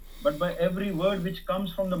but by every word which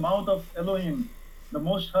comes from the mouth of Elohim, the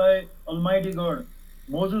Most High, Almighty God.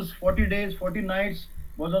 Moses 40 days, 40 nights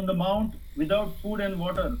was on the mount without food and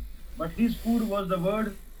water, but his food was the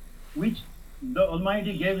word which the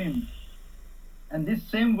Almighty gave him. And this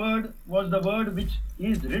same word was the word which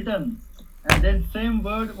is written. And then same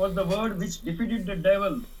word was the word which defeated the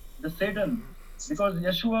devil, the Satan. Because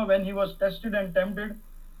Yeshua, when he was tested and tempted,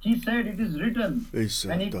 he said it is written.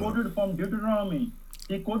 And he quoted from Deuteronomy.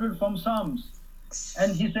 He quoted from Psalms.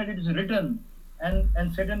 And he said it is written.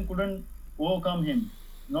 And Satan couldn't overcome him.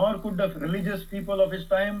 Nor could the religious people of his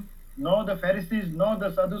time, nor the Pharisees, nor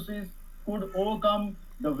the Sadducees could overcome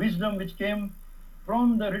the wisdom which came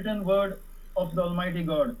from the written word of the Almighty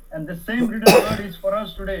God. And the same written word is for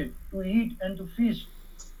us today to eat and to feast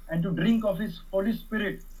and to drink of His Holy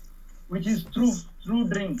Spirit, which is true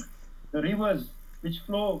drink, the rivers which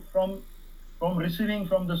flow from receiving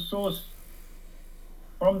from the source.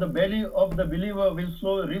 From the belly of the believer will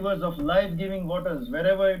flow rivers of life-giving waters.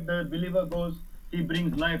 Wherever the believer goes, he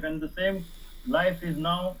brings life. And the same life is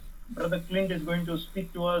now, Brother Clint is going to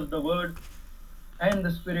speak to us the word and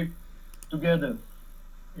the spirit together.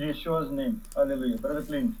 In Yeshua's name. Hallelujah. Brother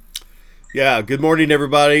Clint. Yeah, good morning,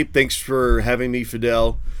 everybody. Thanks for having me,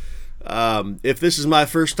 Fidel. If this is my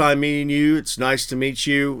first time meeting you, it's nice to meet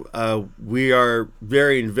you. We are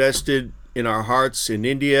very invested in our hearts in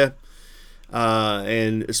India,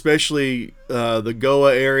 and especially the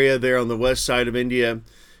Goa area there on the west side of India.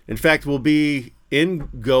 In fact, we'll be in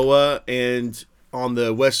Goa and on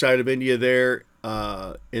the west side of India there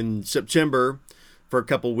in September for a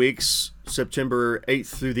couple weeks, September 8th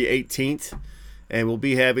through the 18th. And we'll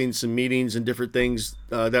be having some meetings and different things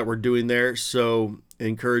that we're doing there. So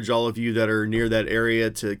encourage all of you that are near that area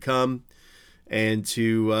to come and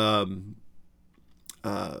to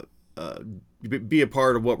be a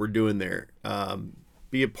part of what we're doing there.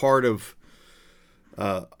 Be a part of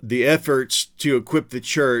the efforts to equip the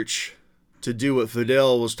church to do what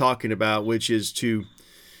Fidel was talking about, which is to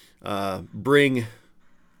bring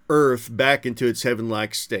earth back into its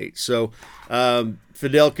heaven-like state. So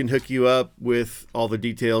Fidel can hook you up with all the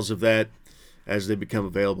details of that as they become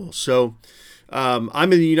available. So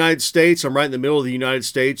I'm in the United States. I'm right in the middle of the United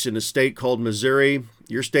States in a state called Missouri.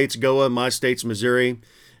 Your state's Goa, my state's Missouri.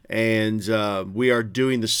 And we are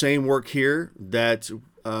doing the same work here that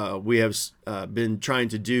we have been trying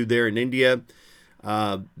to do there in India.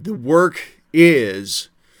 The work is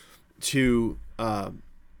to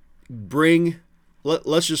bring,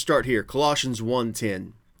 let's just start here, Colossians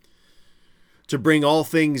 1:10. To bring all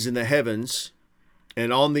things in the heavens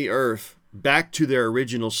and on the earth back to their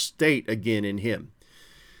original state again in Him.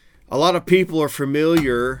 A lot of people are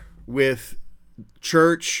familiar with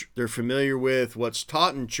church, they're familiar with what's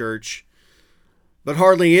taught in church, but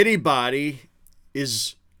hardly anybody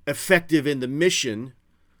is effective in the mission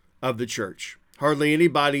of the church. Hardly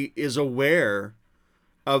anybody is aware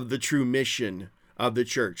of the true mission of the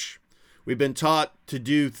church. We've been taught to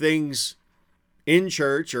do things in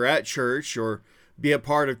church or at church or be a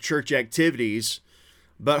part of church activities,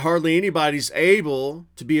 but hardly anybody's able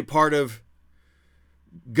to be a part of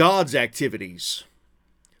God's activities.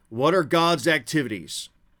 What are God's activities?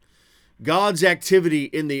 God's activity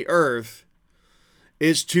in the earth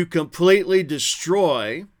is to completely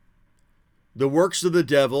destroy the works of the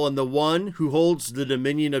devil and the one who holds the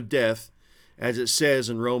dominion of death, as it says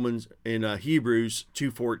in Hebrews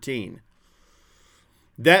 2:14.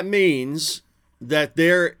 That means that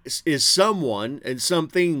there is someone and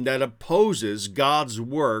something that opposes God's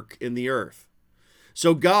work in the earth.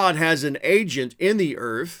 So God has an agent in the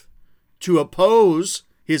earth to oppose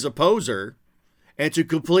his opposer and to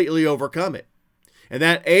completely overcome it. And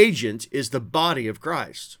that agent is the body of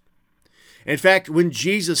Christ. In fact, when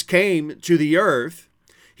Jesus came to the earth,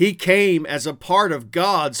 he came as a part of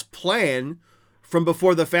God's plan from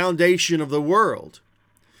before the foundation of the world,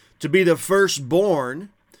 to be the firstborn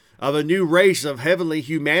of a new race of heavenly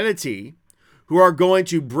humanity who are going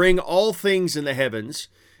to bring all things in the heavens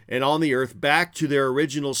and on the earth back to their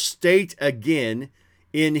original state again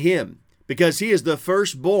in him, because he is the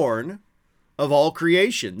firstborn of all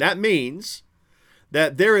creation. That means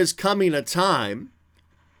that there is coming a time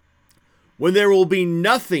when there will be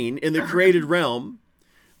nothing in the created realm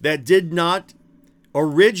that did not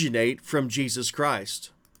originate from Jesus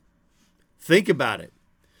Christ. Think about it.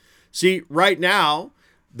 See, right now,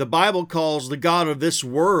 the Bible calls the God of this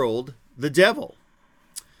world the devil.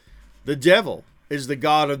 The devil is the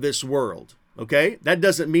God of this world, okay? That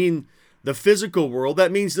doesn't mean the physical world.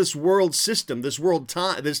 That means this world system, this world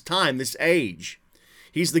time, this age.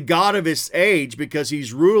 He's the God of this age because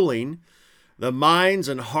he's ruling the minds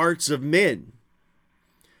and hearts of men.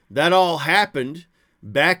 That all happened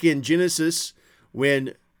back in Genesis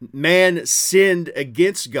when man sinned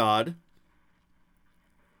against God,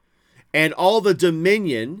 and all the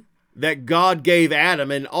dominion that God gave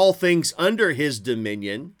Adam and all things under his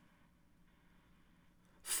dominion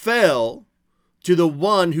fell to the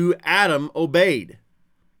one who Adam obeyed.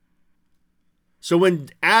 So when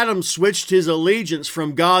Adam switched his allegiance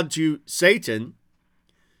from God to Satan,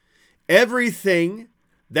 everything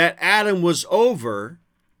that Adam was over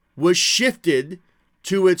was shifted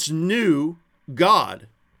to its new God.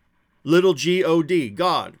 Little G-O-D,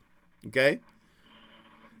 God. Okay?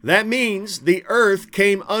 That means the earth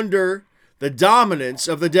came under the dominance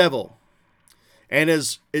of the devil. And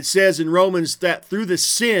as it says in Romans, that through the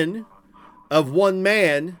sin of one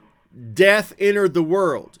man, death entered the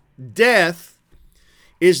world. Death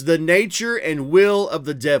is the nature and will of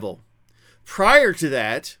the devil. Prior to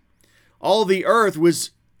that, all the earth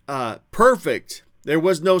was perfect. There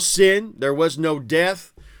was no sin. There was no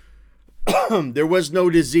death. There was no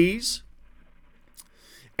disease.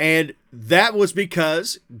 And that was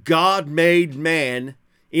because God made man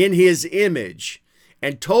in his image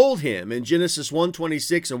and told him in Genesis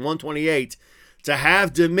 1:26 and 1:28 to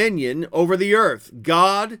have dominion over the earth.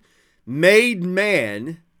 God made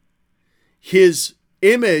man his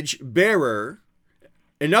image bearer,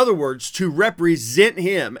 in other words, to represent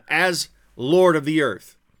him as Lord of the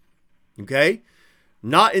earth. Okay?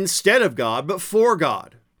 Not instead of God, but for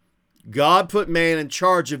God. God put man in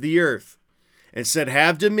charge of the earth and said,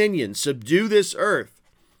 have dominion, subdue this earth.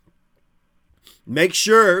 Make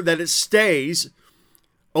sure that it stays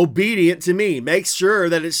obedient to me. Make sure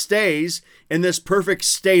that it stays in this perfect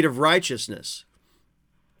state of righteousness.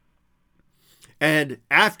 And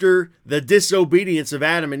after the disobedience of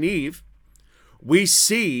Adam and Eve, we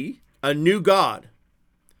see a new God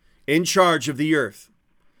in charge of the earth.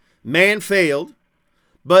 Man failed,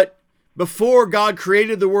 but before God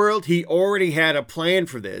created the world, he already had a plan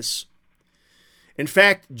for this. In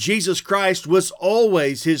fact, Jesus Christ was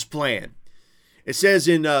always his plan. It says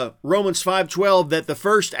in Romans 5:12 that the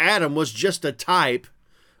first Adam was just a type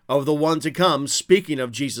of the one to come, speaking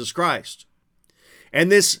of Jesus Christ.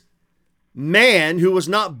 And this man who was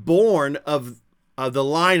not born of the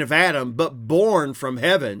line of Adam, but born from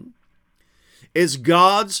heaven, is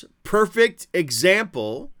God's perfect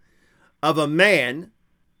example of a man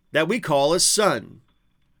that we call a son.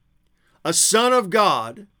 A son of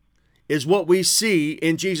God is what we see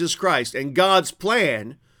in Jesus Christ. And God's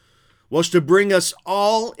plan was to bring us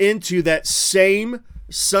all into that same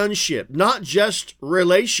sonship, not just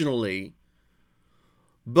relationally,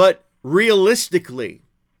 but realistically.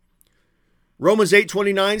 Romans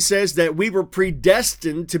 8:29 says that we were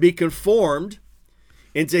predestined to be conformed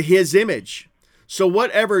into his image. So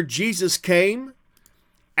whatever Jesus came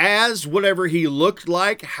as, whatever he looked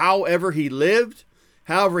like, however he lived,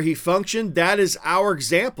 however he functioned, that is our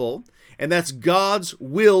example, and that's God's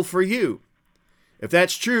will for you. If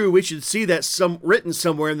that's true, we should see that written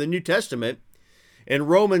somewhere in the New Testament. In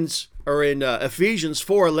Romans, or in Ephesians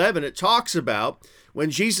 4:11, it talks about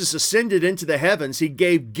when Jesus ascended into the heavens, he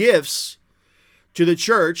gave gifts to the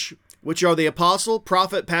church, which are the apostle,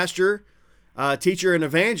 prophet, pastor, teacher, and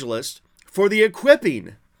evangelist, for the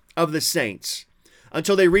equipping of the saints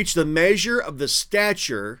until they reach the measure of the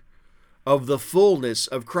stature of the fullness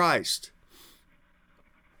of Christ.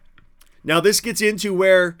 Now, this gets into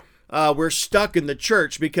where we're stuck in the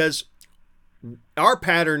church, because our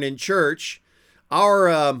pattern in church,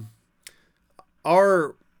 the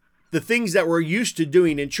things that we're used to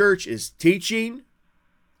doing in church is teaching,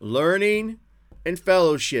 learning, and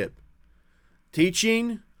fellowship.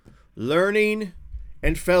 Teaching, learning,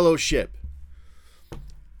 and fellowship.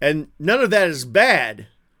 And none of that is bad.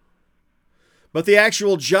 But the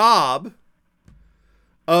actual job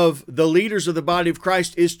of the leaders of the body of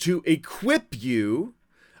Christ is to equip you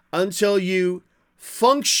until you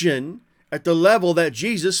function at the level that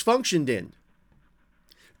Jesus functioned in.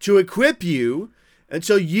 To equip you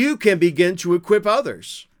until you can begin to equip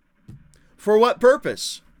others. For what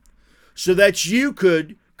purpose? So that you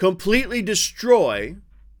could completely destroy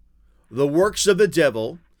the works of the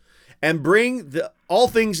devil and bring all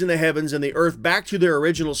things in the heavens and the earth back to their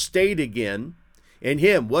original state again in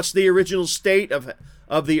him. What's the original state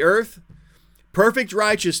of the earth? Perfect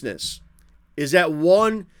righteousness is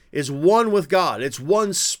one with God. It's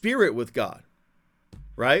one spirit with God,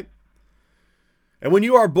 right? And when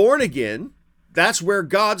you are born again, that's where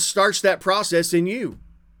God starts that process in you.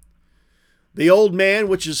 The old man,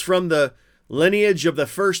 which is from the lineage of the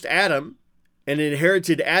first Adam and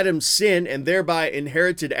inherited Adam's sin and thereby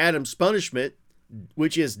inherited Adam's punishment,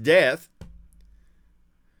 which is death.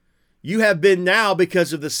 You have been now,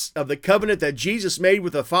 because of the covenant that Jesus made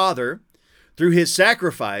with the Father through his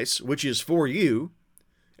sacrifice, which is for you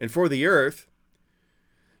and for the earth,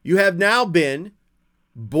 you have now been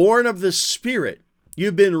born of the Spirit.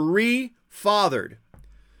 You've been re-fathered.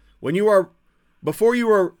 Before you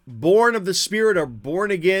were born of the Spirit or born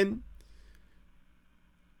again,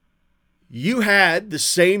 you had the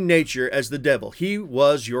same nature as the devil. He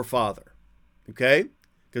was your father, okay?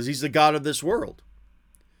 Because he's the god of this world.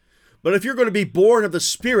 But if you're going to be born of the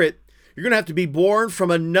Spirit, you're going to have to be born from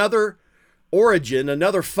another origin,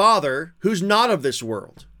 another father who's not of this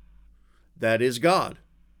world. That is God.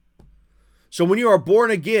 So when you are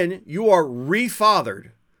born again, you are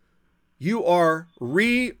re-fathered. You are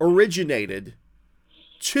re-originated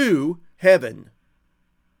to heaven.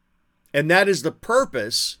 And that is the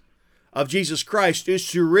purpose of Jesus Christ, is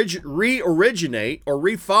to re-originate or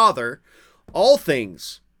re-father all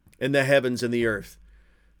things in the heavens and the earth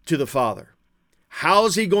to the Father. How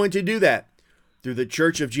is he going to do that? Through the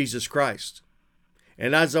church of Jesus Christ.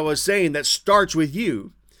 And as I was saying, that starts with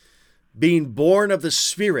you being born of the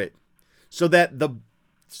Spirit, so that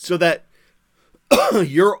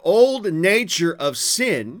your old nature of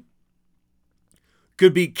sin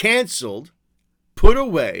could be canceled, put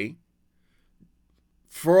away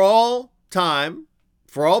for all time,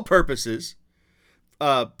 for all purposes.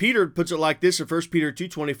 Peter puts it like this in 1 Peter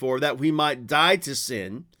 2:24, that we might die to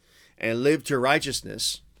sin and live to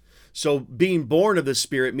righteousness. So being born of the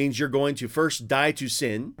Spirit means you're going to first die to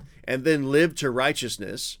sin and then live to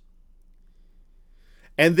righteousness.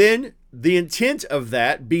 And then the intent of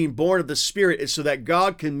that, being born of the Spirit, is so that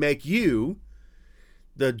God can make you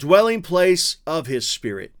the dwelling place of his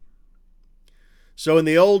Spirit. So in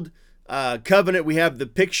the old covenant, we have the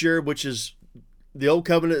picture, which is the old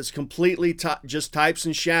covenant is completely just types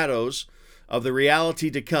and shadows of the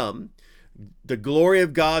reality to come. The glory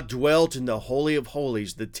of God dwelt in the Holy of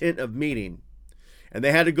Holies, the tent of meeting. And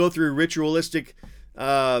they had to go through ritualistic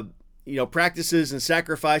practices and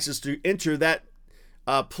sacrifices to enter that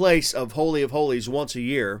place of Holy of Holies once a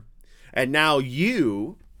year. And now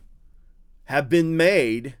you have been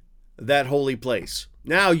made that holy place.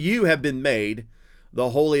 Now you have been made the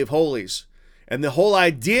Holy of Holies. And the whole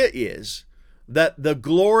idea is that the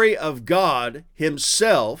glory of God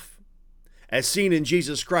himself, as seen in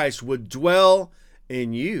Jesus Christ, would dwell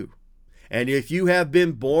in you. And if you have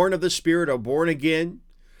been born of the Spirit or born again,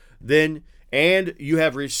 and you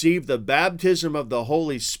have received the baptism of the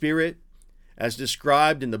Holy Spirit, as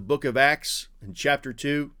described in the book of Acts in chapter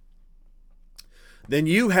 2, then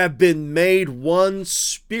you have been made one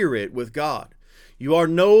spirit with God. You are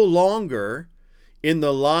no longer in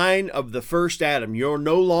the line of the first Adam. You're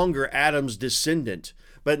no longer Adam's descendant,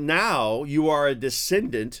 but now you are a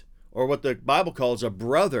descendant, or what the Bible calls a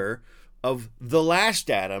brother, of the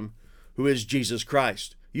last Adam, who is Jesus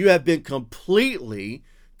Christ. You have been completely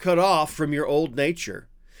cut off from your old nature,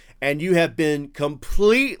 and you have been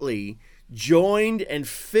completely joined and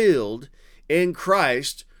filled in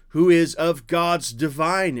Christ, who is of God's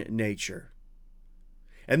divine nature.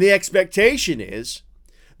 And the expectation is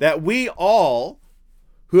that we all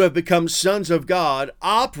who have become sons of God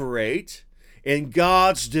operate in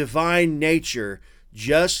God's divine nature,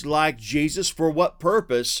 just like Jesus. For what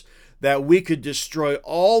purpose? That we could destroy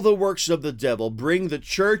all the works of the devil, bring the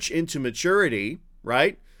church into maturity,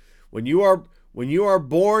 right? When you are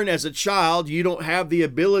born as a child, you don't have the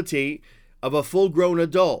ability of a full-grown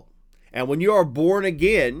adult. And when you are born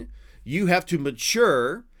again, you have to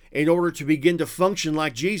mature in order to begin to function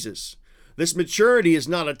like Jesus. This maturity is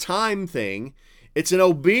not a time thing. It's an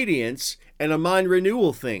obedience and a mind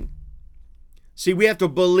renewal thing. See, we have to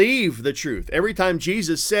believe the truth. Every time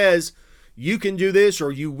Jesus says, you can do this,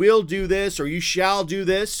 or you will do this, or you shall do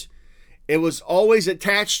this, it was always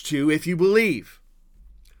attached to if you believe.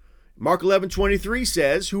 Mark 11:23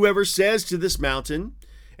 says, whoever says to this mountain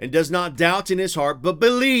and does not doubt in his heart, but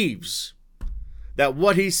believes that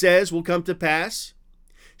what he says will come to pass,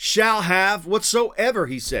 shall have whatsoever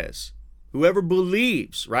he says. Whoever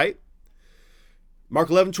believes, right? Mark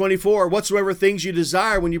 11:24, whatsoever things you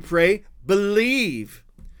desire when you pray, believe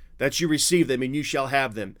that you receive them and you shall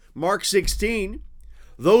have them. Mark 16,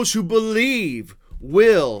 those who believe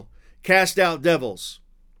will cast out devils,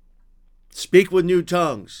 speak with new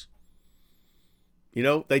tongues.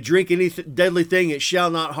 They drink any deadly thing, it shall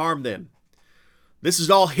not harm them. This is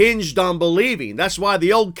all hinged on believing. That's why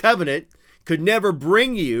the old covenant could never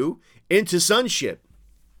bring you into sonship,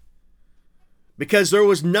 because there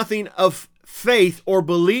was nothing of faith or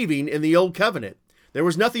believing in the old covenant. There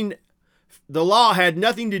was nothing, the law had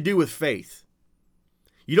nothing to do with faith.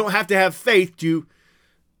 You don't have to have faith to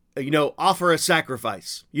offer a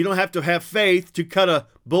sacrifice. You don't have to have faith to cut a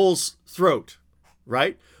bull's throat,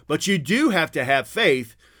 right? But you do have to have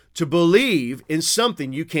faith to believe in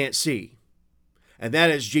something you can't see, and that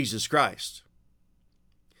is Jesus Christ.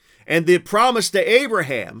 And the promise to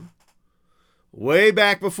Abraham, way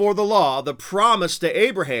back before the law, the promise to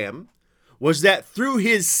Abraham was that through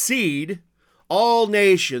his seed, all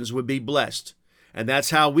nations would be blessed. And that's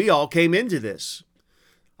how we all came into this.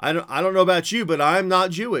 I don't know about you, but I'm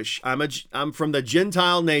not Jewish. I'm from the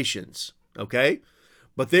Gentile nations, okay?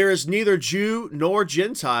 But there is neither Jew nor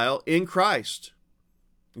Gentile in Christ,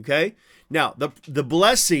 okay? Now, the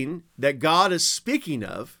blessing that God is speaking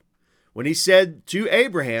of, when he said to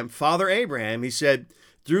Abraham, Father Abraham, he said,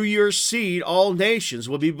 through your seed, all nations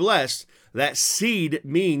will be blessed. That seed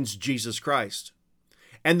means Jesus Christ.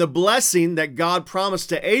 And the blessing that God promised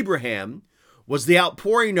to Abraham was the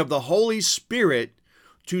outpouring of the Holy Spirit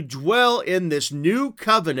to dwell in this new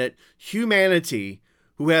covenant humanity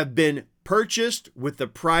who have been purchased with the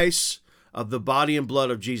price of the body and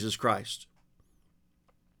blood of Jesus Christ.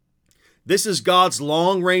 This is God's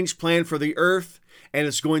long-range plan for the earth, and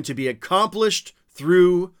it's going to be accomplished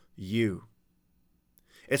through you.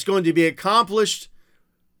 It's going to be accomplished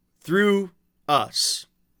through us.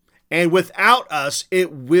 And without us,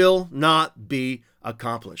 it will not be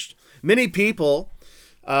accomplished. Many people,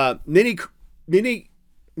 many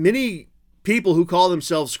people who call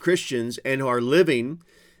themselves Christians and who are living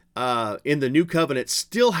in the new covenant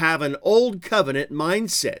still have an old covenant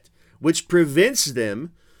mindset, which prevents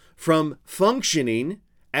them from functioning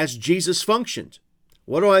as Jesus functioned.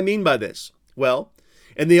 What do I mean by this? Well,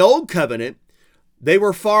 in the old covenant, they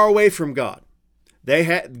were far away from God.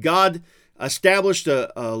 God established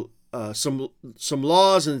some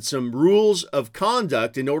laws and some rules of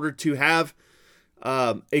conduct in order to have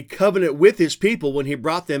a covenant with his people when he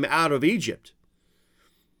brought them out of Egypt.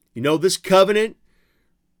 This covenant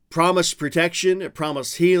promised protection, it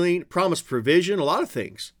promised healing, it promised provision, a lot of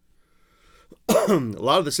things. A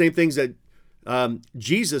lot of the same things that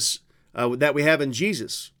that we have in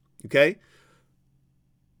Jesus, okay?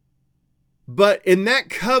 But in that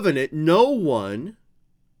covenant, no one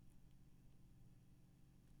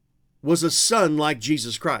was a son like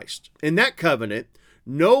Jesus Christ. In that covenant,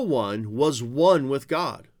 no one was one with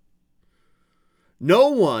God. No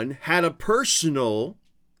one had a personal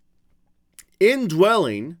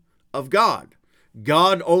indwelling of God.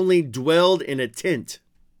 God only dwelled in a tent.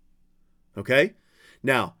 Okay?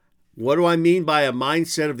 Now, what do I mean by a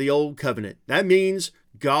mindset of the old covenant? That means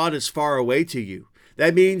God is far away to you.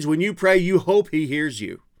 That means when you pray, you hope he hears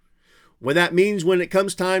you. When it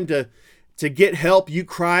comes time to get help, you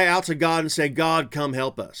cry out to God and say, God, come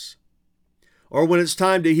help us. Or when it's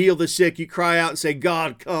time to heal the sick, you cry out and say,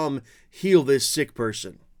 God, come heal this sick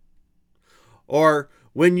person. Or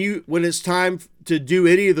when it's time to do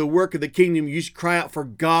any of the work of the kingdom, you cry out for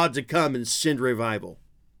God to come and send revival.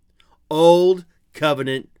 Old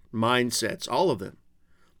covenant mindsets, all of them.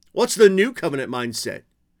 What's the new covenant mindset?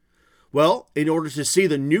 Well, in order to see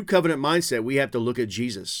the new covenant mindset, we have to look at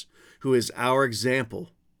Jesus, who is our example.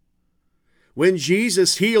 When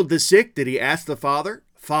Jesus healed the sick, did he ask the Father,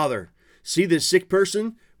 Father, see this sick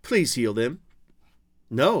person? Please heal them.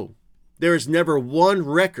 No, there is never one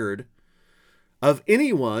record of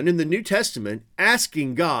anyone in the New Testament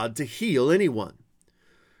asking God to heal anyone.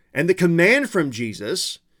 And the command from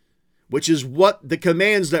Jesus, which is what the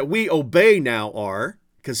commands that we obey now are,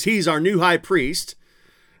 because he's our new high priest,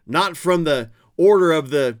 not from the order of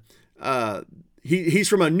the, he's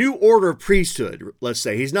from a new order of priesthood, let's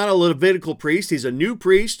say. He's not a Levitical priest. He's a new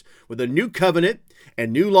priest with a new covenant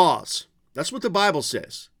and new laws. That's what the Bible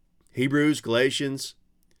says. Hebrews, Galatians.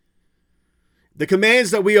 The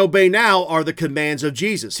commands that we obey now are the commands of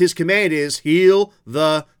Jesus. His command is heal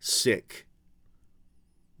the sick.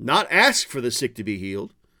 Not ask for the sick to be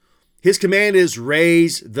healed. His command is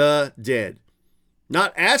raise the dead.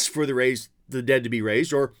 Not ask for the dead to be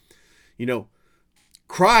raised, or,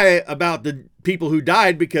 cry about the people who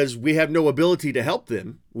died because we have no ability to help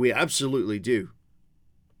them. We absolutely do.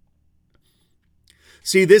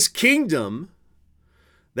 See, this kingdom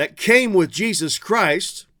that came with Jesus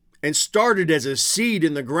Christ and started as a seed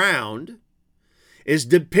in the ground is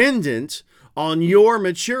dependent on your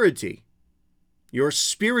maturity. Your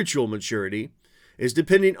spiritual maturity is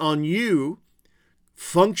dependent on you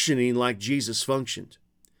functioning like Jesus functioned.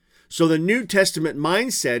 So the New Testament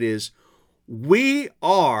mindset is we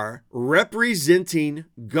are representing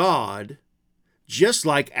God just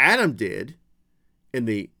like Adam did in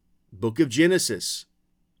the book of Genesis.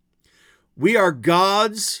 We are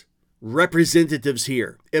God's representatives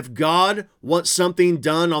here. If God wants something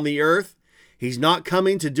done on the earth, He's not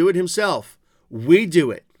coming to do it himself. We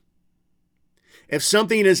do it. If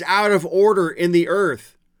something is out of order in the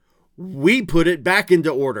earth, we put it back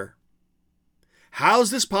into order. How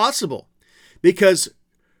is this possible? Because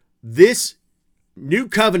this new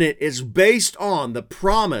covenant is based on the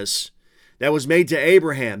promise that was made to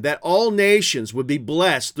Abraham, that all nations would be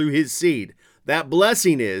blessed through his seed. That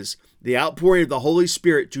blessing is the outpouring of the Holy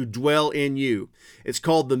Spirit to dwell in you. It's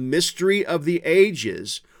called the mystery of the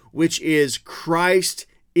ages, which is Christ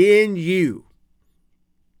in you.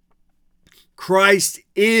 Christ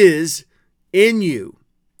is in you.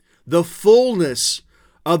 The fullness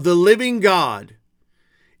of the living God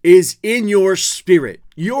is in your spirit.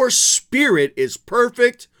 Your spirit is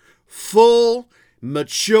perfect, full,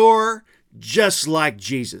 mature, just like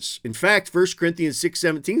Jesus. In fact, 1 Corinthians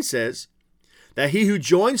 6:17 says that he who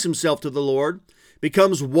joins himself to the Lord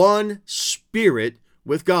becomes one spirit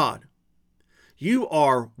with God. You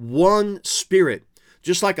are one spirit.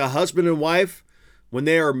 Just like a husband and wife, when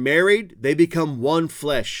they are married, they become one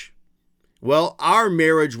flesh. Well, our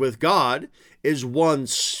marriage with God is one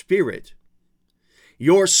spirit.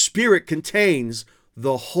 Your spirit contains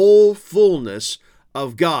the whole fullness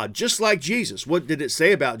of God, just like Jesus. What did it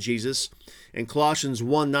say about Jesus in Colossians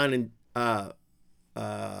 1:9 and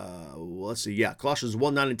Colossians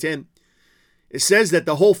 1:9 and 10? It says that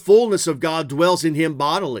the whole fullness of God dwells in him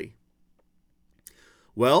bodily.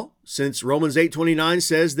 Well, since Romans 8:29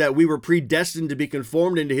 says that we were predestined to be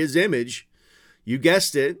conformed into his image, you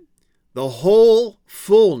guessed it, the whole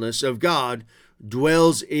fullness of God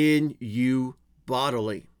dwells in you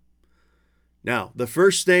bodily. Now, the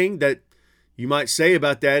first thing that you might say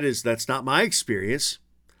about that is, that's not my experience.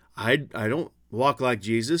 I don't walk like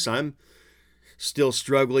Jesus. I'm still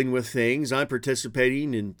struggling with things. I'm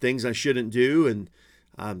participating in things I shouldn't do, and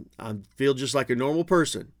I feel just like a normal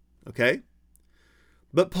person. Okay?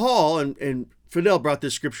 But Paul, and Fidel brought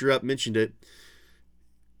this scripture up, mentioned it.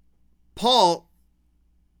 Paul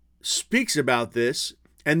speaks about this,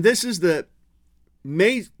 and this is the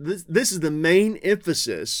main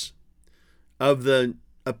emphasis of the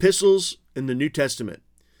epistles in the New Testament.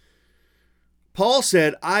 Paul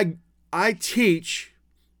said, I teach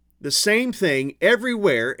the same thing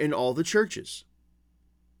everywhere in all the churches.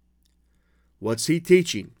 What's he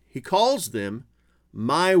teaching? He calls them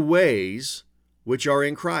my ways which are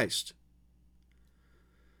in Christ.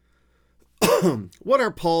 What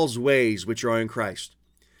are Paul's ways which are in Christ?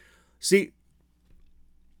 See,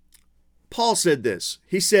 Paul said this.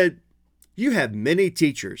 He said, you have many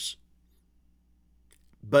teachers,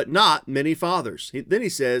 but not many fathers. Then he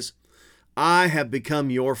says, I have become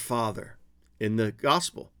your father in the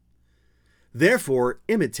gospel. Therefore,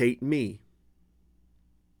 imitate me.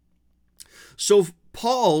 So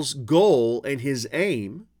Paul's goal and his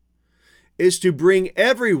aim is to bring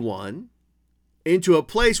everyone into a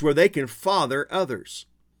place where they can father others.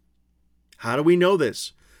 How do we know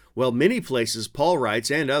this? Well, many places Paul writes,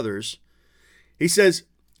 and others, he says,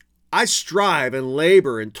 I strive and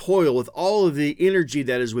labor and toil with all of the energy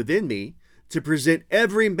that is within me to present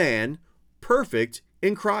every man perfect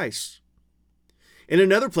in Christ. In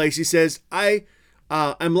another place, he says, I'm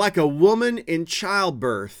like a woman in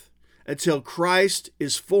childbirth until Christ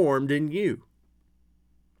is formed in you.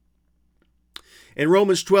 In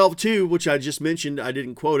Romans 12:2, which I just mentioned, I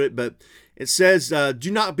didn't quote it, but it says,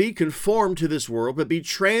 do not be conformed to this world, but be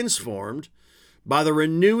transformed by the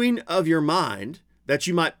renewing of your mind, that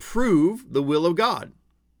you might prove the will of God.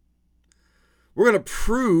 We're going to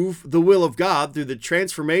prove the will of God through the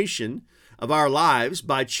transformation of our lives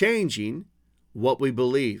by changing what we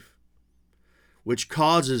believe, which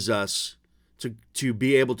causes us to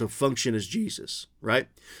be able to function as Jesus, right?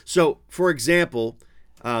 So, for example,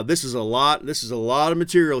 this is a lot of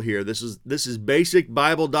material here. This is basic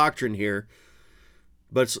Bible doctrine here,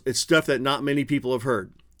 but it's stuff that not many people have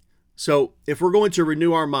heard. So, if we're going to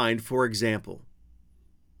renew our mind, for example,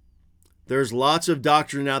 there's lots of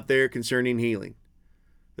doctrine out there concerning healing.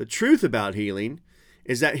 The truth about healing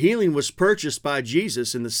is that healing was purchased by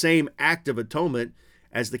Jesus in the same act of atonement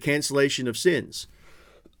as the cancellation of sins.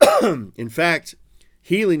 In fact,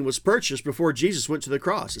 healing was purchased before Jesus went to the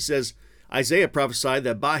cross. It says, Isaiah prophesied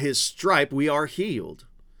that by his stripe we are healed.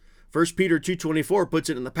 1 Peter 2:24 puts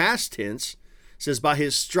it in the past tense. It says, by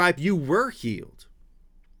his stripe you were healed.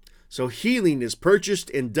 So healing is purchased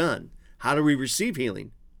and done. How do we receive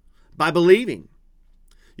healing? By believing.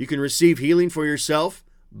 You can receive healing for yourself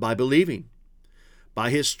by believing. By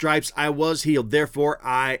his stripes I was healed, therefore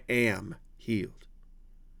I am healed.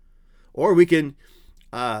 Or we can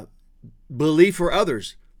believe for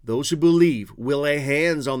others. Those who believe will lay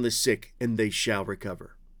hands on the sick and they shall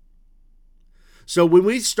recover. So when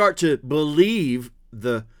we start to believe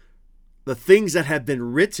the things that have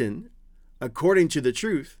been written according to the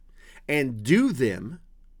truth and do them,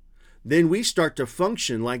 then we start to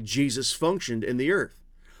function like Jesus functioned in the earth.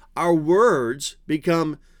 Our words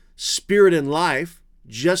become spirit and life,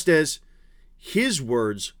 just as his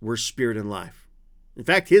words were spirit and life. In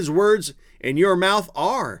fact, his words in your mouth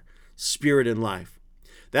are spirit and life.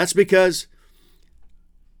 That's because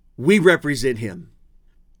we represent him.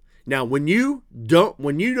 Now, when you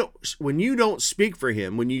don't speak for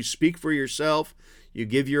him, when you speak for yourself, you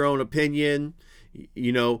give your own opinion,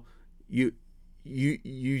 you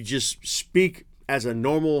just speak as a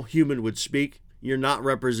normal human would speak, you're not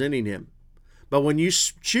representing him. But when you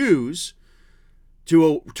choose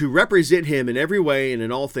to represent him in every way and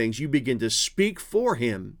in all things, you begin to speak for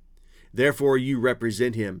him. Therefore, you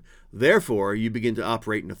represent him. Therefore, you begin to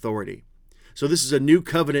operate in authority. So this is a new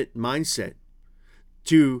covenant mindset,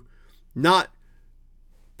 to not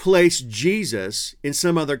place Jesus in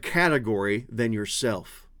some other category than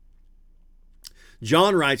yourself.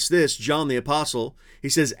 John writes this, John the Apostle, he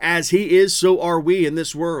says, as he is, so are we in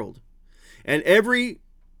this world. And every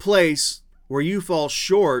place where you fall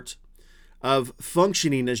short of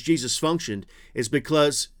functioning as Jesus functioned is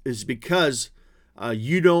because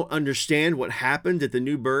you don't understand what happened at the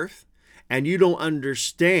new birth, and you don't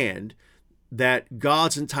understand that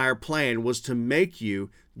God's entire plan was to make you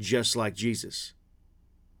just like Jesus.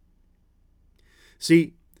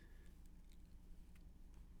 See,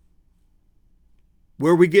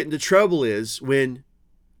 where we get into trouble is when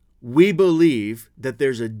we believe that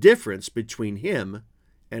there's a difference between him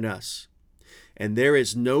and us. And there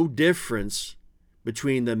is no difference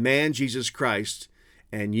between the man Jesus Christ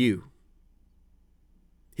and you.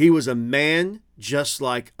 He was a man just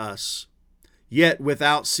like us, yet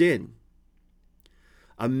without sin.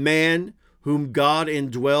 A man whom God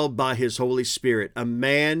indwelled by his Holy Spirit. A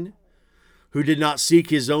man who did not seek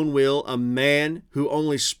his own will. A man who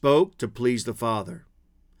only spoke to please the Father.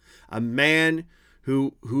 A man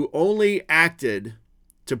who only acted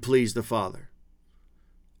to please the Father,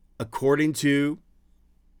 according to,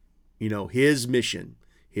 his mission,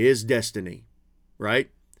 his destiny, right?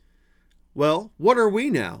 Well, what are we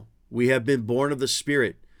now? We have been born of the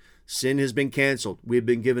Spirit. Sin has been canceled. We have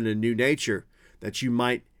been given a new nature that you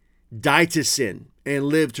might die to sin and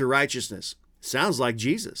live to righteousness. Sounds like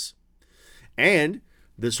Jesus. And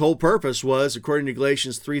this whole purpose was, according to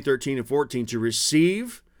Galatians 3:13 and 14, to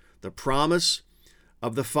receive the promise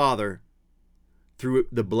of the Father through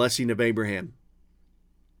the blessing of Abraham,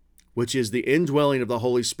 which is the indwelling of the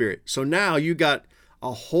Holy Spirit. So now you got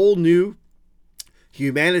a whole new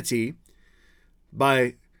humanity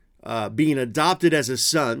by being adopted as a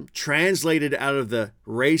son, translated out of the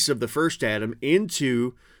race of the first Adam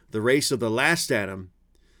into the race of the last Adam,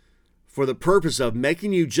 for the purpose of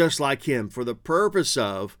making you just like him, for the purpose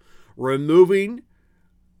of removing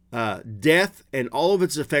death and all of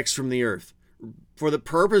its effects from the earth, for the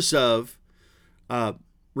purpose of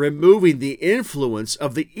removing the influence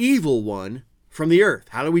of the evil one from the earth.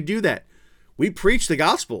 How do we do that? We preach the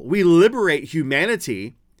gospel. We liberate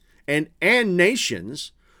humanity and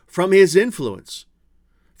nations from his influence,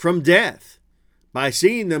 from death, by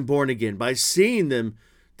seeing them born again, by seeing them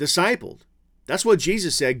discipled. That's what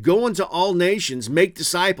Jesus said. Go into all nations, make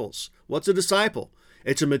disciples. What's a disciple?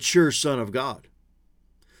 It's a mature son of God.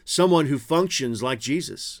 Someone who functions like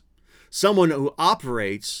Jesus. Someone who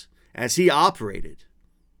operates as he operated.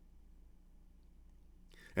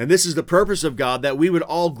 And this is the purpose of God, that we would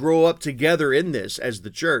all grow up together in this as the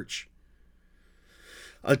church,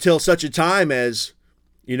 until such a time as,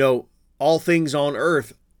 all things on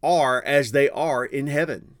earth are as they are in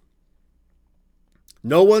heaven.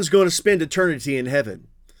 No one's going to spend eternity in heaven.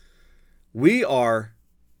 This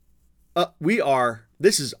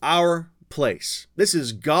is our place. This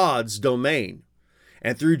is God's domain.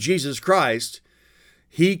 And through Jesus Christ,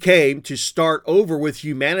 he came to start over with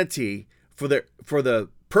humanity for the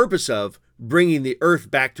purpose of bringing the earth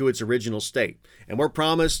back to its original state. And we're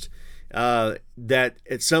promised that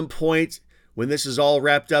at some point, when this is all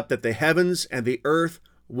wrapped up, that the heavens and the earth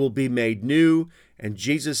will be made new, and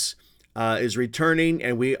Jesus is returning,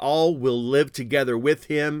 and we all will live together with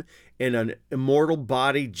him in an immortal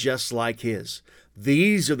body just like his.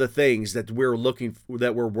 These are the things that we're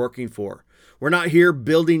working for. We're not here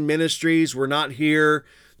building ministries. We're not here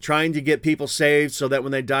trying to get people saved so that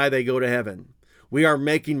when they die, they go to heaven. We are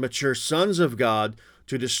making mature sons of God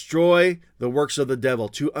to destroy the works of the devil,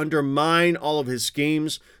 to undermine all of his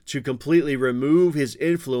schemes, to completely remove his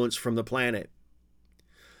influence from the planet.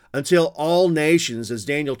 Until all nations, as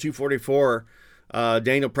Daniel 2:44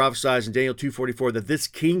 Daniel prophesies in Daniel 2:44 that this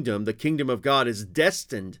kingdom, the kingdom of God, is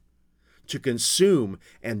destined to consume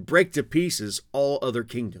and break to pieces all other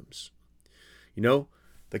kingdoms. You know,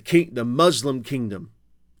 the Muslim kingdom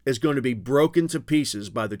is going to be broken to pieces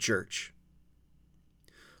by the church.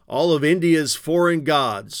 All of India's foreign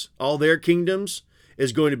gods, all their kingdoms,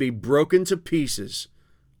 is going to be broken to pieces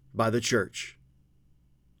by the church.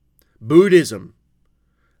 Buddhism,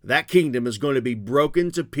 that kingdom is going to be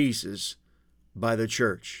broken to pieces by the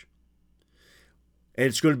church. And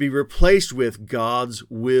it's going to be replaced with God's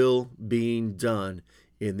will being done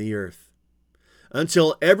in the earth.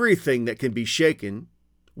 Until everything that can be shaken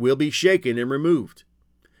will be shaken and removed.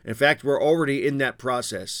 In fact, we're already in that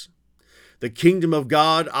process. The kingdom of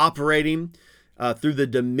God operating through the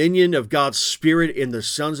dominion of God's Spirit in the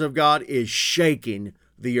sons of God is shaking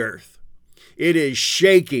the earth. It is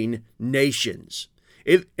shaking nations.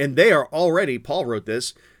 And they are already, Paul wrote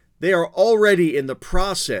this, they are already in the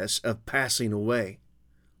process of passing away.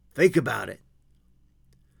 Think about it.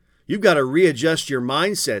 You've got to readjust your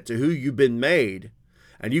mindset to who you've been made,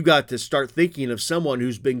 and you've got to start thinking of someone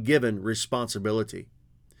who's been given responsibility.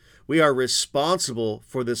 We are responsible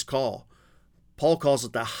for this call. Paul calls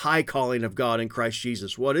it the high calling of God in Christ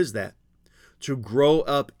Jesus. What is that? To grow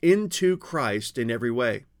up into Christ in every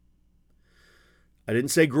way. I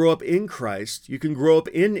didn't say grow up in Christ. You can grow up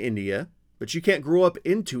in India, but you can't grow up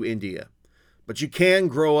into India. But you can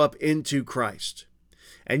grow up into Christ.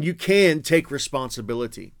 And you can take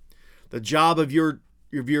responsibility. The job of your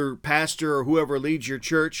pastor or whoever leads your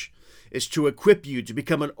church is to equip you to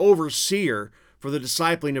become an overseer for the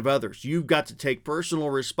discipling of others. You've got to take personal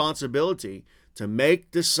responsibility to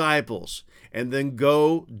make disciples and then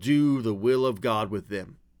go do the will of God with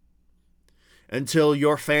them. Until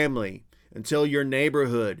your family, until your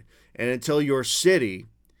neighborhood, and until your city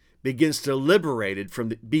begins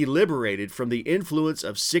to be liberated from the influence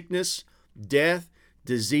of sickness, death,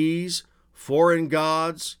 disease, foreign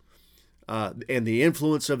gods, and the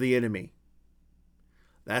influence of the enemy.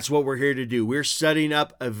 That's what we're here to do. We're setting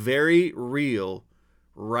up a very real,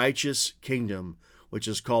 righteous kingdom, which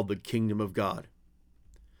is called the kingdom of God.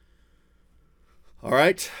 All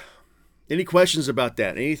right. Any questions about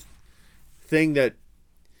that? Anything that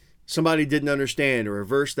somebody didn't understand, or a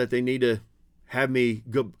verse that they need to have me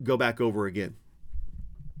go back over again?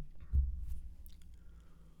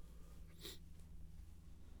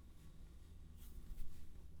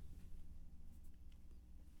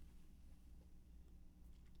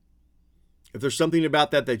 If there's something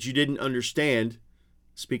about that you didn't understand,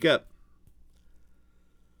 speak up.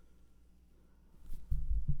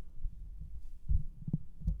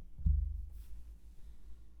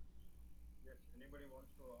 Yes, anybody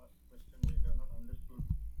wants to ask questions they have not understood,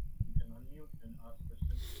 you can unmute and ask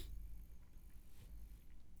questions.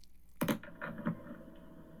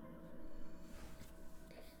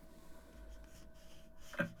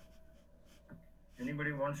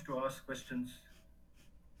 Anybody wants to ask questions?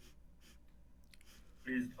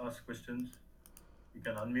 Please ask questions. You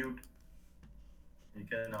can unmute. You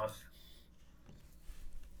can ask.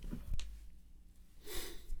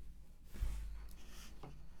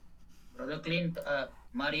 Brother Clint,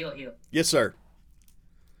 Mario here. Yes, sir.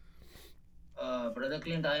 Brother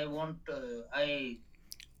Clint, I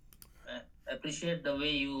appreciate the way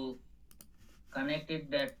you connected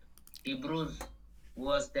that Hebrews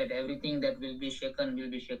was that everything that will be shaken will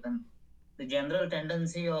be shaken. The general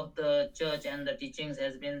tendency of the church and the teachings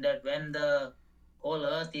has been that when the whole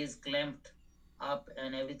earth is clamped up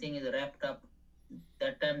and everything is wrapped up,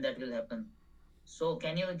 that time that will happen. So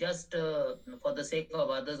can you just, for the sake of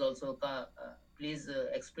others also, please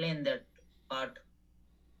explain that part,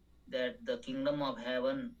 that the kingdom of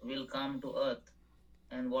heaven will come to earth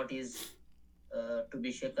and what is to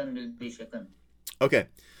be shaken will be shaken. Okay.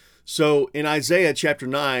 So in Isaiah chapter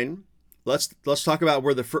 9, let's talk about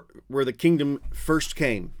where the kingdom first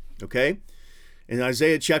came, okay? In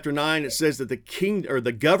Isaiah chapter 9 it says that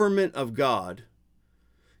the government of God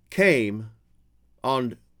came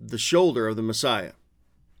on the shoulder of the Messiah.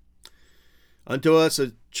 Unto us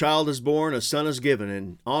a child is born, a son is given,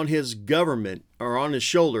 and on his government, or on his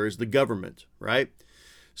shoulder, is the government, right?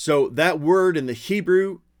 So that word in the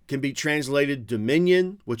Hebrew can be translated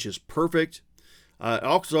dominion, which is perfect.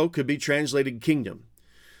 Also could be translated kingdom.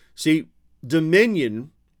 See,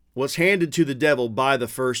 dominion was handed to the devil by the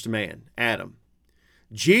first man, Adam.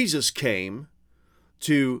 Jesus came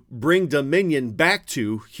to bring dominion back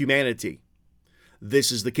to humanity.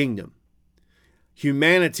 This is the kingdom.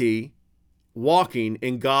 Humanity walking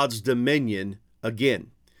in God's dominion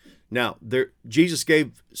again. Now, Jesus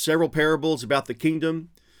gave several parables about the kingdom.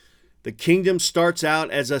 The kingdom starts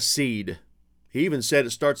out as a seed. He even said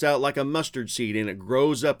it starts out like a mustard seed and it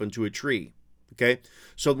grows up into a tree. Okay?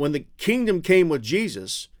 So when the kingdom came with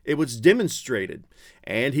Jesus, it was demonstrated,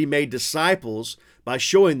 and he made disciples by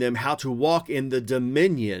showing them how to walk in the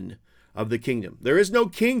dominion of the kingdom. There is no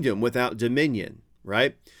kingdom without dominion,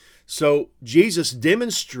 right? So Jesus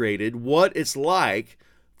demonstrated what it's like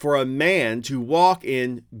for a man to walk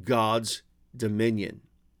in God's dominion,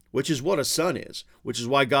 which is what a son is, which is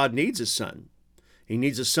why God needs a son. He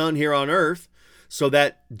needs a son here on earth so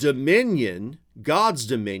that dominion, God's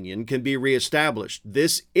dominion, can be reestablished.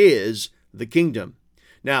 This is the kingdom.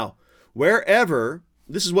 Now, wherever,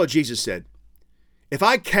 this is what Jesus said, if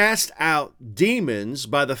I cast out demons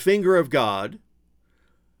by the finger of God,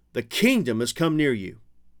 the kingdom has come near you.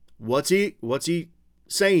 What's he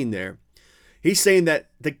saying there? He's saying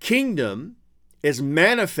that the kingdom is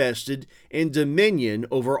manifested in dominion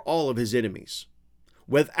over all of his enemies.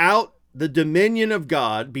 Without the dominion of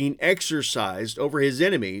God being exercised over his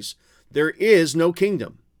enemies, there is no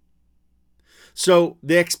kingdom. So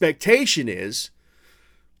the expectation is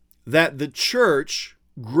that the church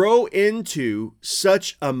grow into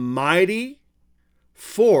such a mighty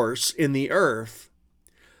force in the earth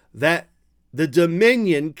that the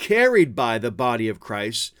dominion carried by the body of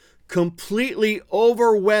Christ completely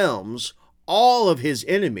overwhelms all of his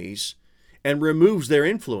enemies and removes their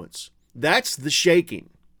influence. That's the shaking.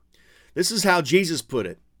 This is how Jesus put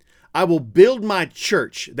it. I will build my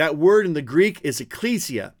church. That word in the Greek is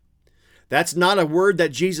ecclesia. That's not a word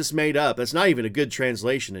that Jesus made up. That's not even a good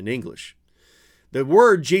translation in English. The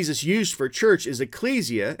word Jesus used for church is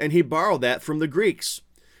ecclesia, and he borrowed that from the Greeks.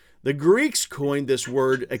 The Greeks coined this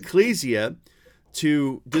word ecclesia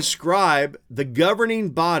to describe the governing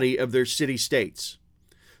body of their city-states.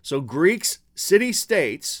 So Greeks'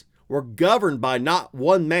 city-states were governed by not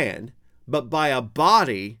one man, but by a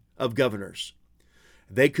body of governors.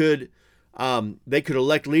 They could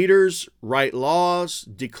elect leaders, write laws,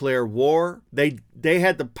 declare war. They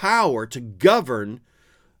had the power to govern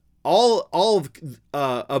all of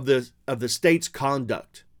the state's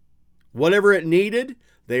conduct. Whatever it needed,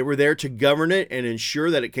 they were there to govern it and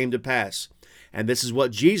ensure that it came to pass. And this is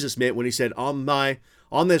what Jesus meant when he said, on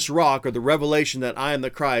this rock, or the revelation that I am the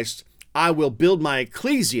Christ, I will build my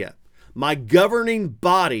ecclesia, my governing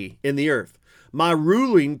body in the earth, my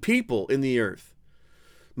ruling people in the earth.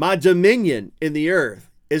 My dominion in the earth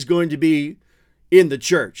is going to be in the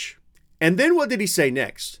church. And then what did he say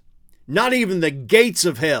next? Not even the gates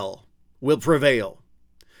of hell will prevail.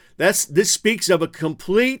 This speaks of a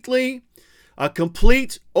complete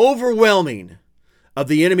overwhelming of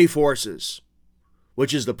the enemy forces,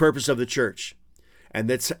 which is the purpose of the church. And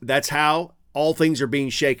that's how all things are being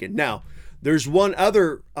shaken. Now, there's one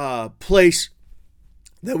other place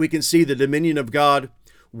that we can see the dominion of God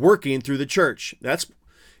working through the church. That's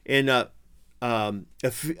in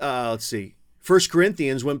let's see, 1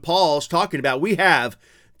 Corinthians, when Paul's talking about we have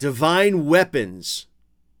divine weapons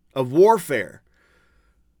of warfare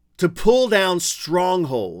to pull down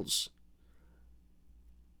strongholds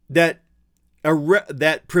that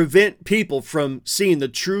prevent people from seeing the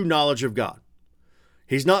true knowledge of God.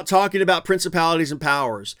 He's not talking about principalities and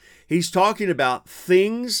powers. He's talking about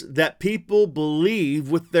things that people believe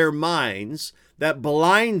with their minds that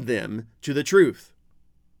blind them to the truth.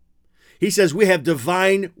 He says we have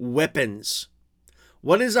divine weapons.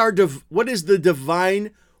 What is the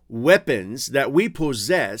divine weapons that we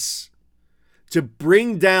possess to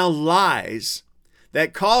bring down lies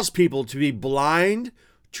that cause people to be blind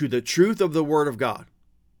to the truth of the Word of God?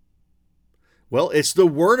 Well, it's the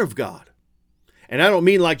Word of God. And I don't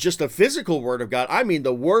mean like just the physical Word of God. I mean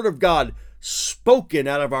the Word of God spoken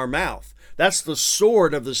out of our mouth. That's the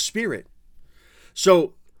sword of the Spirit.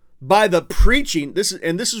 So by the preaching, this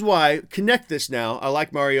is why, connect this now. I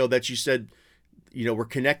like, Mario, that you said, we're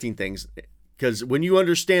connecting things. Because when you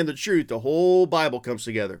understand the truth, the whole Bible comes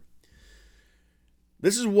together.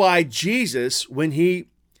 This is why Jesus, when he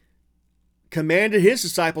commanded his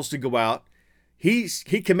disciples to go out, he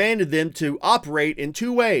commanded them to operate in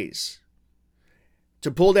two ways: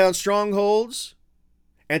 to pull down strongholds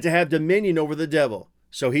and to have dominion over the devil.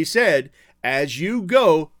 So he said, as you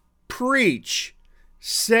go, preach,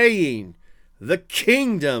 saying, the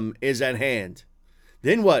kingdom is at hand.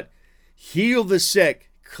 Then what? Heal the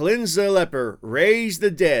sick, cleanse the leper, raise the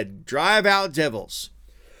dead, drive out devils.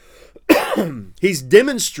 He's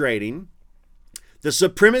demonstrating the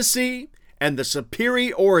supremacy and the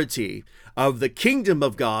superiority of the kingdom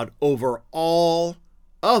of God over all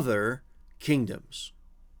other kingdoms.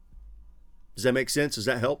 Does that make sense? Does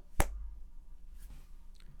that help?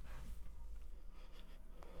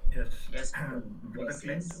 Yes. Yes. Brother Makes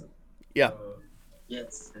Clint, sense. Yeah.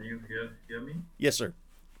 Yes. Can you hear me? Yes, sir.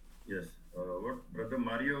 Yes. What Brother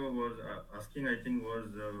Mario was asking, I think, was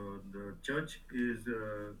the church is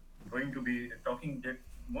going to be talking. That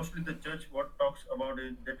mostly the church what talks about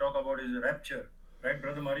is they talk about is rapture, right,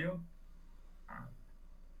 Brother Mario?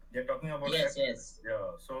 They're talking about Yes, yes.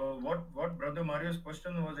 yeah. So what Brother Mario's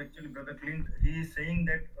question was actually Brother Clint. He is saying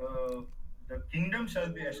that the kingdom shall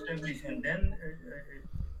be established, and then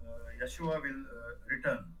Yeshua will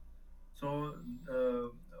return. So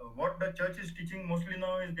what the church is teaching mostly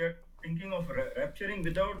now is they're thinking of rapturing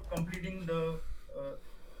without completing the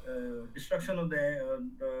destruction of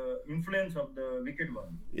the influence of the wicked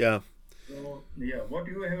one. Yeah. So yeah, what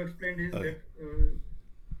you have explained is that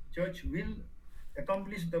church will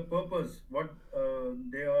accomplish the purpose what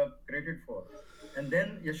they are created for, and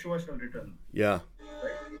then Yeshua shall return. Yeah.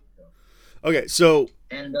 Right? Yeah. Okay. So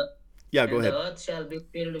And the yeah, go and the ahead. earth shall be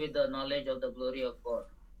filled with the knowledge of the glory of God,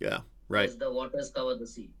 Yeah. Right. as the waters cover the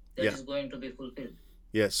sea. That Yeah. is going to be fulfilled.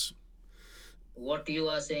 Yes. What you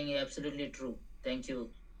are saying is absolutely true. Thank you,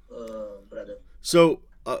 brother. So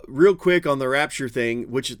real quick on the rapture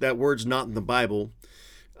thing, which that word's not in the Bible.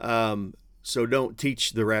 So don't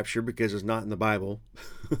teach the rapture because it's not in the Bible.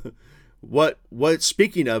 What it's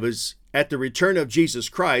speaking of is at the return of Jesus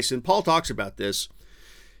Christ, and Paul talks about this.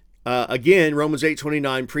 Again, Romans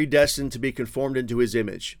 8:29, predestined to be conformed into his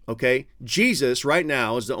image. Okay? Jesus right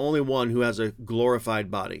now is the only one who has a glorified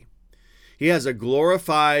body. He has a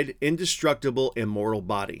glorified, indestructible, immortal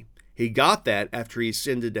body. He got that after he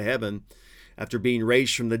ascended to heaven, after being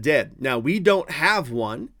raised from the dead. Now, we don't have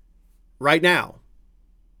one right now.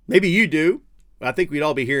 Maybe you do. I think we'd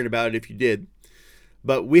all be hearing about it if you did.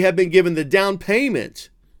 But we have been given the down payment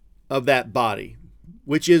of that body,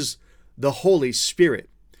 which is the Holy Spirit.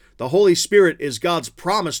 The Holy Spirit is God's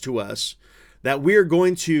promise to us that we're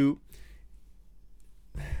going to.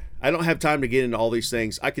 I don't have time to get into all these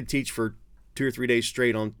things. I could teach for 2 or 3 days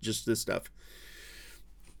straight on just this stuff.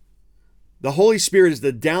 The Holy Spirit is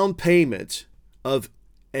the down payment of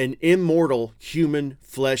an immortal human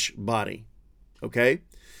flesh body. Okay?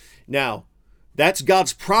 Now, that's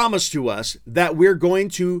God's promise to us that we're going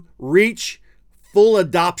to reach full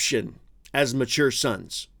adoption as mature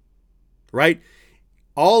sons. Right?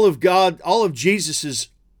 All of Jesus's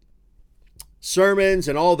sermons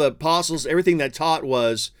and all the apostles, everything that taught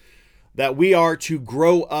was that we are to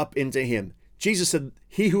grow up into him. Jesus said,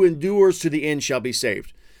 "He who endures to the end shall be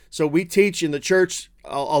saved." So we teach in the church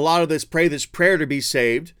a lot of this, pray this prayer to be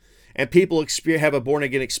saved, and people have a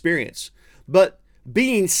born-again experience. But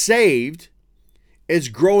being saved is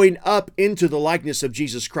growing up into the likeness of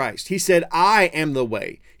Jesus Christ. He said, "I am the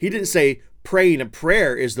way." He didn't say praying a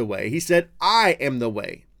prayer is the way. He said, "I am the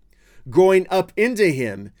way." Growing up into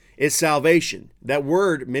him is salvation. That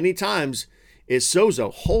word many times is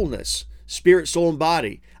sozo, wholeness, spirit, soul, and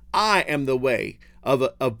body. I am the way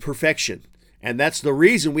of perfection. And that's the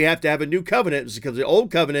reason we have to have a new covenant, is because the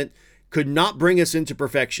old covenant could not bring us into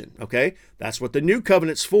perfection. Okay? That's what the new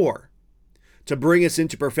covenant's for, to bring us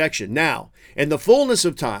into perfection. Now, in the fullness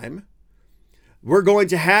of time, we're going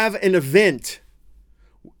to have an event.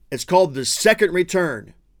 It's called the second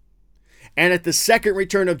return. And at the second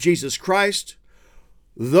return of Jesus Christ,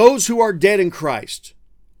 those who are dead in Christ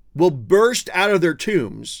will burst out of their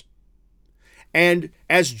tombs. And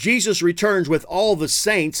as Jesus returns with all the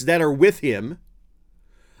saints that are with him,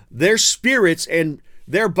 their spirits and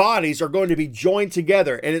their bodies are going to be joined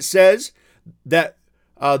together. And it says that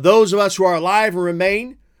those of us who are alive and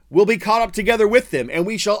remain will be caught up together with them, and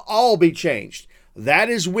we shall all be changed. That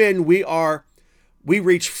is when we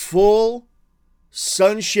reach full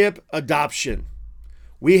sonship adoption.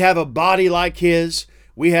 We have a body like his.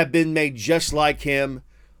 We have been made just like him.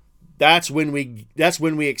 That's when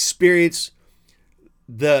we experience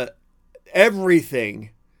the everything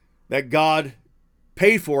that God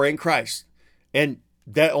paid for in Christ. And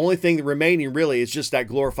that only thing remaining really is just that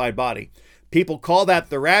glorified body. People call that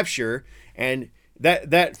the rapture, and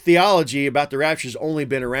that theology about the rapture has only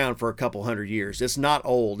been around for a couple hundred years. It's not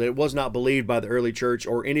old. It was not believed by the early church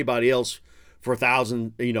or anybody else for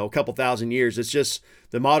a couple thousand years. It's just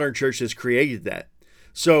the modern church has created that.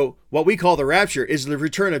 So what we call the rapture is the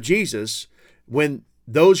return of Jesus, when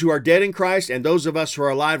those who are dead in Christ and those of us who are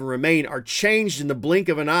alive and remain are changed in the blink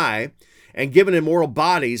of an eye and given immortal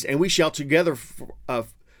bodies, and we shall together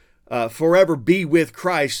forever be with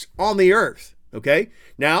Christ on the earth. Okay?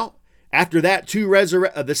 Now, after that,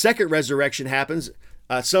 the second resurrection happens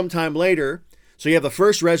sometime later. So you have the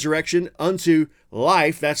first resurrection unto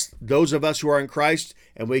life. That's those of us who are in Christ,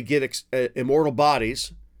 and we get immortal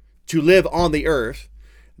bodies to live on the earth.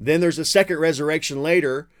 Then there's a second resurrection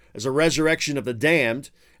later, There's a resurrection of the damned,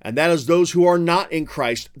 and that is those who are not in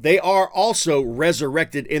Christ. They are also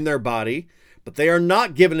resurrected in their body, but they are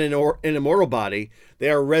not given an immortal body. They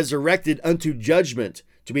are resurrected unto judgment,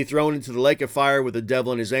 to be thrown into the lake of fire with the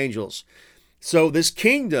devil and his angels. So this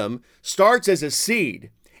kingdom starts as a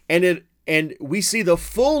seed, and we see the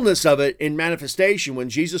fullness of it in manifestation when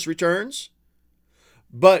Jesus returns.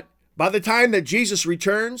 But by the time that Jesus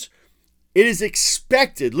returns, it is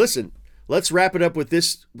expected. Listen, let's wrap it up with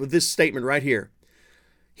this statement right here.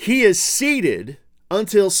 He is seated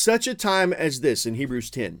until such a time as this, in Hebrews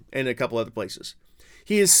 10 and a couple other places.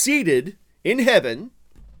 He is seated in heaven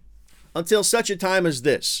until such a time as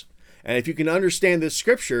this. And if you can understand this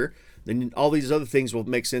scripture, then all these other things will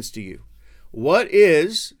make sense to you. What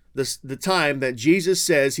is the time that Jesus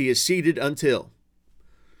says he is seated until?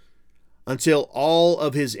 Until all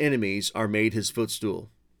of his enemies are made his footstool.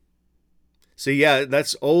 See, yeah,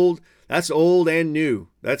 that's old. That's old and new.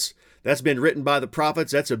 That's been written by the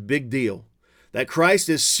prophets. That's a big deal. That Christ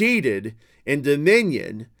is seated in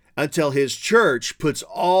dominion until his church puts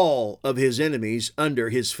all of his enemies under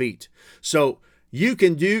his feet. So you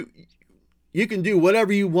can do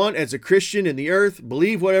whatever you want as a Christian in the earth,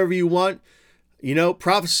 believe whatever you want,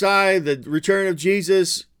 prophesy the return of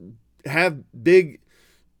Jesus, have big,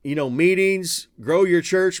 meetings, grow your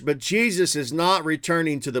church, but Jesus is not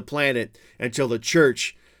returning to the planet until the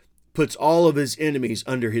church puts all of his enemies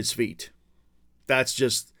under his feet. That's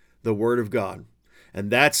just the word of God.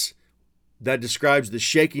 And that describes the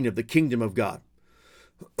shaking of the kingdom of God.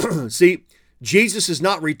 See, Jesus is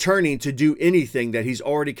not returning to do anything that he's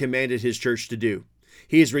already commanded his church to do.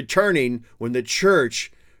 He is returning when the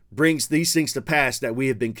church brings these things to pass that we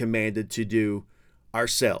have been commanded to do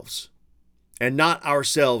ourselves. And not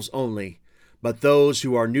ourselves only, but those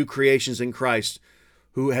who are new creations in Christ,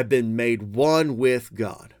 who have been made one with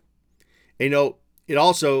God. It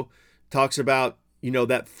also talks about,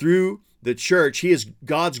 that through the church,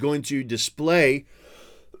 God's going to display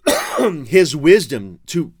his wisdom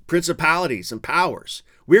to principalities and powers.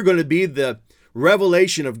 We're going to be the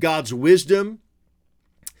revelation of God's wisdom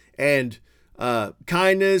and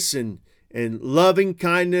kindness and loving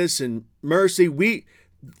kindness and mercy.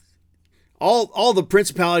 All the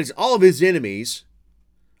principalities, all of his enemies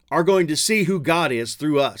are going to see who God is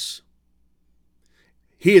through us.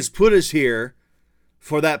 He has put us here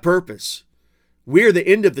for that purpose. We're the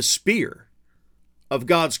end of the spear of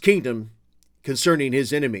God's kingdom concerning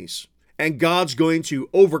his enemies. And God's going to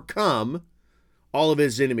overcome all of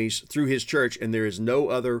his enemies through his church, and there is no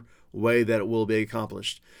other way that it will be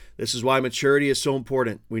accomplished. This is why maturity is so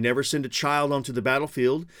important. We never send a child onto the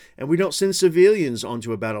battlefield, and we don't send civilians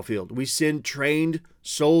onto a battlefield. We send trained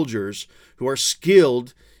soldiers who are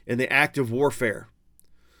skilled in the act of warfare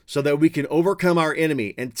so that we can overcome our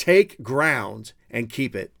enemy and take ground and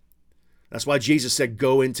keep it. That's why Jesus said,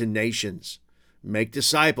 go into nations, make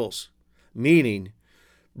disciples, meaning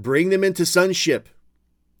bring them into sonship,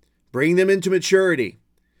 bring them into maturity,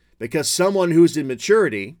 because someone who's in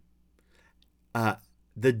maturity,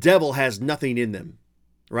 the devil has nothing in them,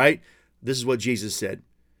 right? This is what Jesus said.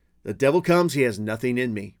 The devil comes, he has nothing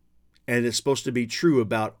in me. And it's supposed to be true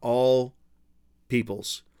about all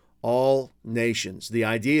peoples, all nations. The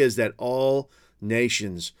idea is that all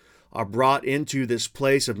nations are brought into this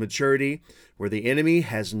place of maturity where the enemy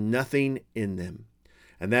has nothing in them.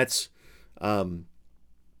 And that's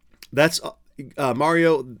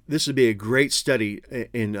Mario, this would be a great study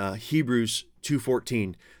in Hebrews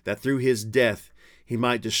 2:14, that through his death he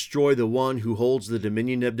might destroy the one who holds the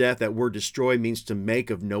dominion of death. That word destroy means to make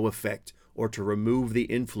of no effect or to remove the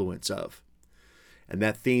influence of. And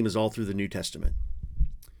that theme is all through the New Testament.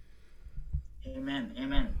 Amen.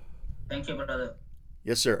 Amen. Thank you, brother.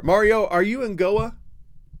 Yes, sir. Mario, are you in Goa?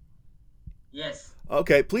 Yes.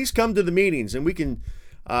 Okay, please come to the meetings, and we can,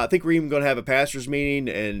 I think we're even going to have a pastor's meeting,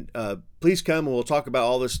 and please come and we'll talk about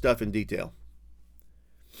all this stuff in detail.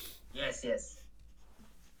 Yes.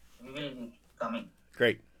 We will be coming.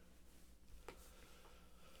 Great.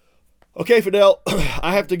 Okay, Fidel,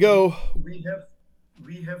 I have to go. We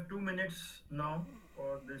have 2 minutes now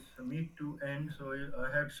for this meet to end. So I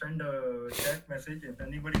had sent a chat message. If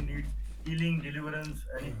anybody needs healing, deliverance,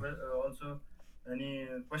 any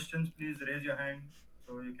questions, please raise your hand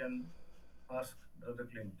so you can ask Brother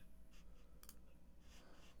Clint.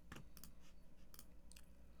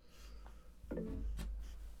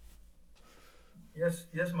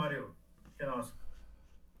 Yes, Mario, you can ask.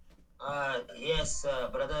 Yes,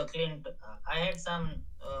 Brother Clint, I had some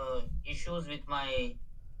issues with my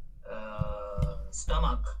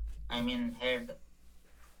stomach. I mean, had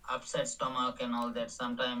upset stomach and all that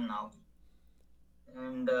sometime now.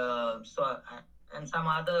 And so and some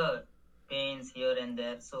other pains here and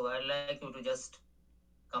there. So I'd like you to just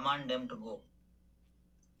command them to go.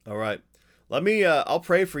 All right. Let me, I'll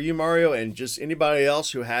pray for you, Mario, and just anybody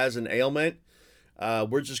else who has an ailment.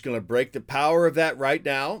 We're just going to break the power of that right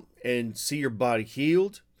now and see your body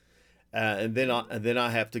healed. And then I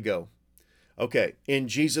have to go. Okay. In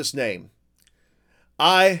Jesus' name,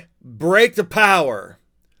 I break the power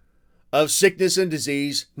of sickness and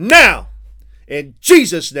disease now. In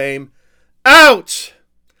Jesus' name, out,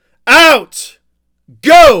 out,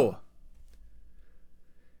 go.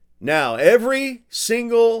 Now, every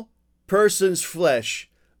single person's flesh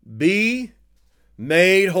be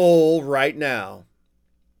made whole right now.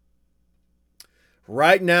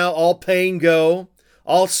 Right now, all pain go,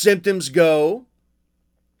 all symptoms go.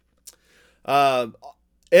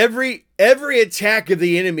 Every attack of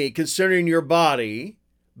the enemy concerning your body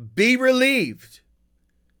be relieved.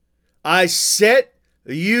 I set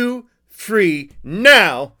you free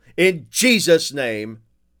now in Jesus' name.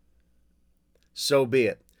 So be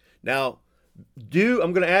it. Now,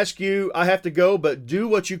 I'm going to ask you, I have to go, but do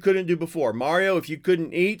what you couldn't do before. Mario, if you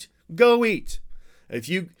couldn't eat, go eat. If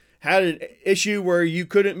you had an issue where you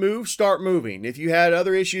couldn't move, start moving. If you had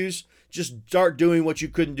other issues, just start doing what you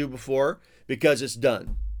couldn't do before because it's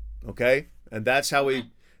done. Okay? And that's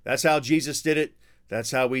how Jesus did it.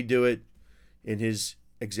 That's how we do it in his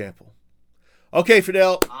example. Okay,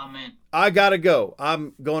 Fidel. Amen. I got to go.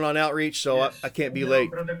 I'm going on outreach, so Yes. I can't be Thank you,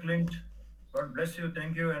 late. Brother Clint. God bless you.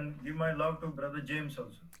 Thank you. And give my love to Brother James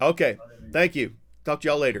also. Okay. Hallelujah. Thank you. Talk to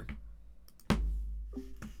y'all later.